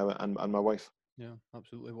I've got now, and my wife. Yeah,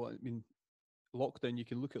 absolutely. Well, I mean, lockdown, you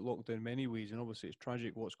can look at lockdown many ways, and obviously it's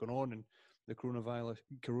tragic what's going on, and the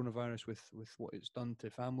coronavirus with what it's done to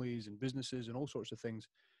families and businesses and all sorts of things.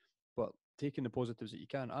 But taking the positives that you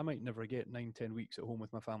can, I might never get 9, 10 weeks at home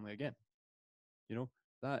with my family again. You know,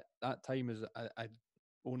 that time is I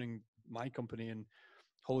owning my company and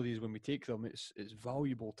holidays when we take them, it's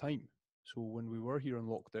valuable time. So when we were here on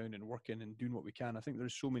lockdown and working and doing what we can, I think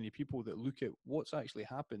there's so many people that look at what's actually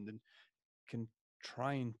happened and can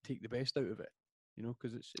try and take the best out of it. You know,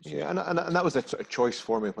 because it's just Yeah, and that was a sort of choice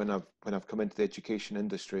for me when I've come into the education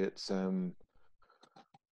industry. It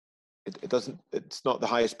doesn't, it's not the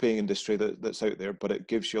highest paying industry that's out there, but it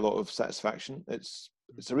gives you a lot of satisfaction. It's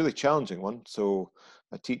a really challenging one. So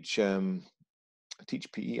I teach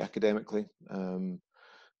PE academically, and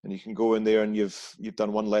you can go in there and you've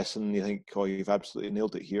done one lesson and you think, oh, you've absolutely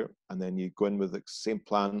nailed it here, and then you go in with the same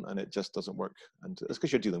plan and it just doesn't work. And it's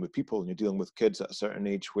because you're dealing with people and you're dealing with kids at a certain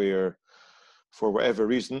age where, for whatever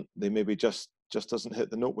reason, they maybe just doesn't hit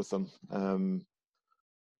the note with them.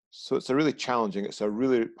 So it's a really challenging, it's a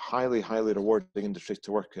really highly rewarding industry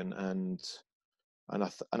to work in, and I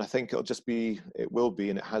think it will be,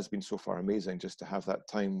 and it has been so far amazing just to have that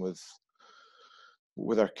time with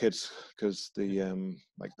our kids, because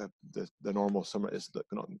like the normal summer is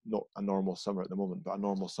not a normal summer at the moment, but a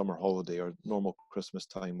normal summer holiday or normal Christmas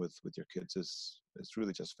time with your kids is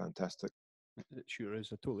really just fantastic. It sure is.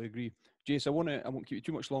 I totally agree. Jace, I won't keep you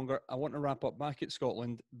too much longer. I want to wrap up back at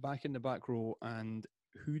Scotland, back in the back row. And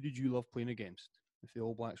who did you love playing against? If the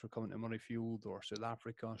All Blacks were coming to Murrayfield or South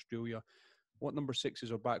Africa, Australia, what number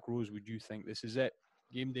sixes or back rows would you think this is it?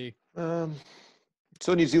 Game day.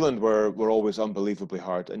 So New Zealand were always unbelievably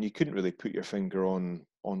hard, and you couldn't really put your finger on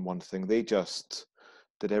one thing. They just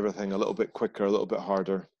did everything a little bit quicker, a little bit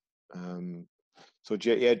harder. So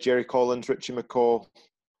yeah, Jerry Collins, Richie McCaw,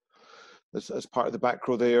 as part of the back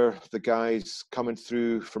row there. The guys coming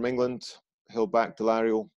through from England, Hillback,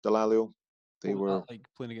 Delalio. They What was were that like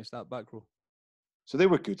playing against that back row? so they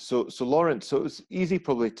were good. So Lawrence. So it was easy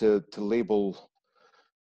probably to label.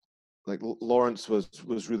 Like Lawrence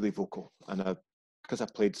was really vocal, and because I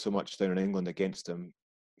played so much down in England against him,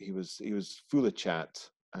 he was full of chat.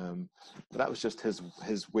 But that was just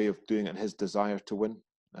his way of doing it and his desire to win.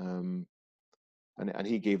 And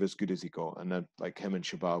he gave as good as he got. And then, like him and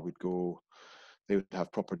Shabbat would go, they would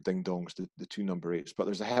have proper ding dongs, the 2 number 8s. But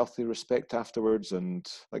there's a healthy respect afterwards. And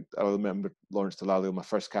like I remember Lawrence Delalio, my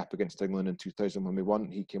first cap against England in 2000 when we won,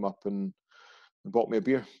 he came up and bought me a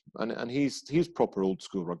beer. And he's proper old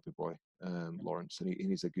school rugby boy, Lawrence, and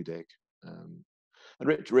he's a good egg. And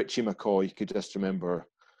Richie McCaw, you could just remember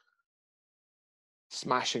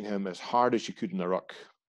smashing him as hard as you could in a ruck.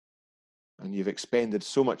 And you've expended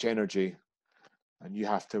so much energy and you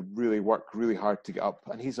have to really work really hard to get up.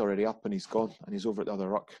 And he's already up and he's gone and he's over at the other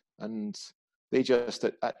ruck. And they just,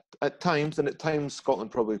 at times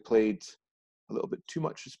Scotland probably played a little bit too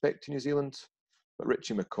much respect to New Zealand. But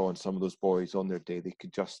Richie McCaw and some of those boys on their day,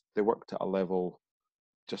 they worked at a level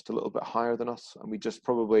just a little bit higher than us. And we just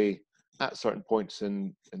probably, at certain points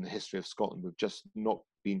in the history of Scotland, we've just not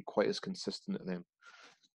been quite as consistent at them.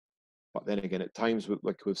 But then again, at times,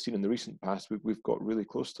 like we've seen in the recent past, we've got really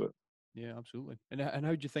close to it. Yeah, absolutely. And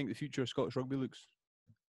how do you think the future of Scottish rugby looks?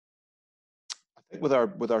 I think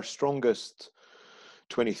with our strongest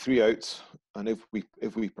 23 out, and if we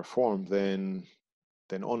perform, then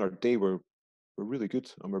on our day we're really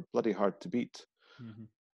good and we're bloody hard to beat. Mm-hmm.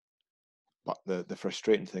 But the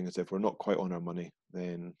frustrating thing is if we're not quite on our money,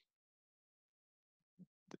 then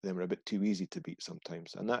we're a bit too easy to beat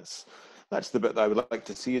sometimes. And that's the bit that I would like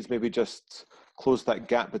to see, is maybe just close that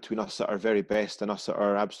gap between us at our very best and us at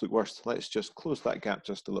our absolute worst. Let's just close that gap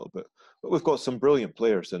just a little bit. But we've got some brilliant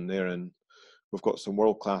players in there, and we've got some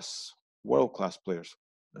world class players,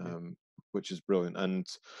 which is brilliant. And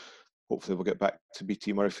hopefully we'll get back to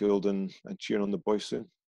BT Murrayfield and cheering on the boys soon.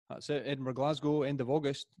 That's it. Edinburgh, Glasgow, end of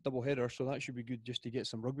August, double header. So that should be good just to get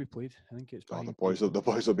some rugby played. I think it's the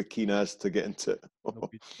boys will be keen as to get into it. They'll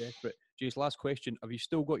be desperate. Jace, last question. Have you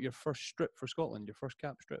still got your first strip for Scotland, your first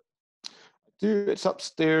cap strip? It's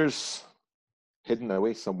upstairs, hidden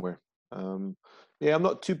away somewhere. Yeah, I'm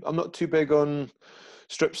not too big on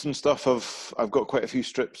strips and stuff. I've got quite a few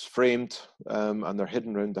strips framed, and they're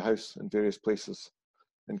hidden around the house in various places,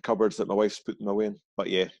 in cupboards that my wife's put them away in. But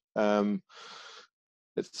yeah,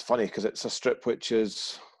 it's funny because it's a strip which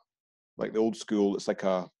is like the old school. It's like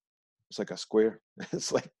a square.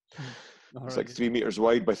 It's like All It's right. like 3 meters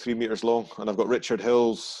wide by 3 meters long. And I've got Richard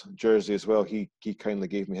Hill's jersey as well. He kindly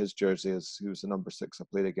gave me his jersey as he was the number 6 I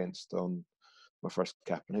played against on my first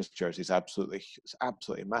cap. And his jersey is absolutely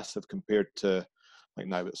massive compared to, like,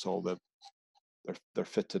 now it's all they're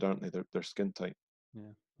fitted, aren't they? They're skin tight.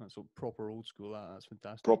 Yeah, that's all proper old school. That's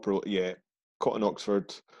fantastic. Proper, yeah. Cotton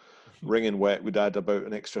Oxford, wringing wet would add about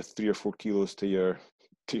an extra 3 or 4 kilos to your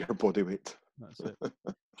body weight. That's it.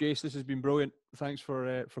 Jace, this has been brilliant. Thanks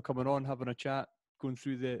for coming on, having a chat, going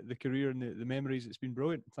through the career and the memories. It's been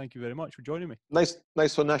brilliant. Thank you very much for joining me. Nice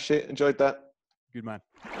one, Nashy. Enjoyed that. Good man.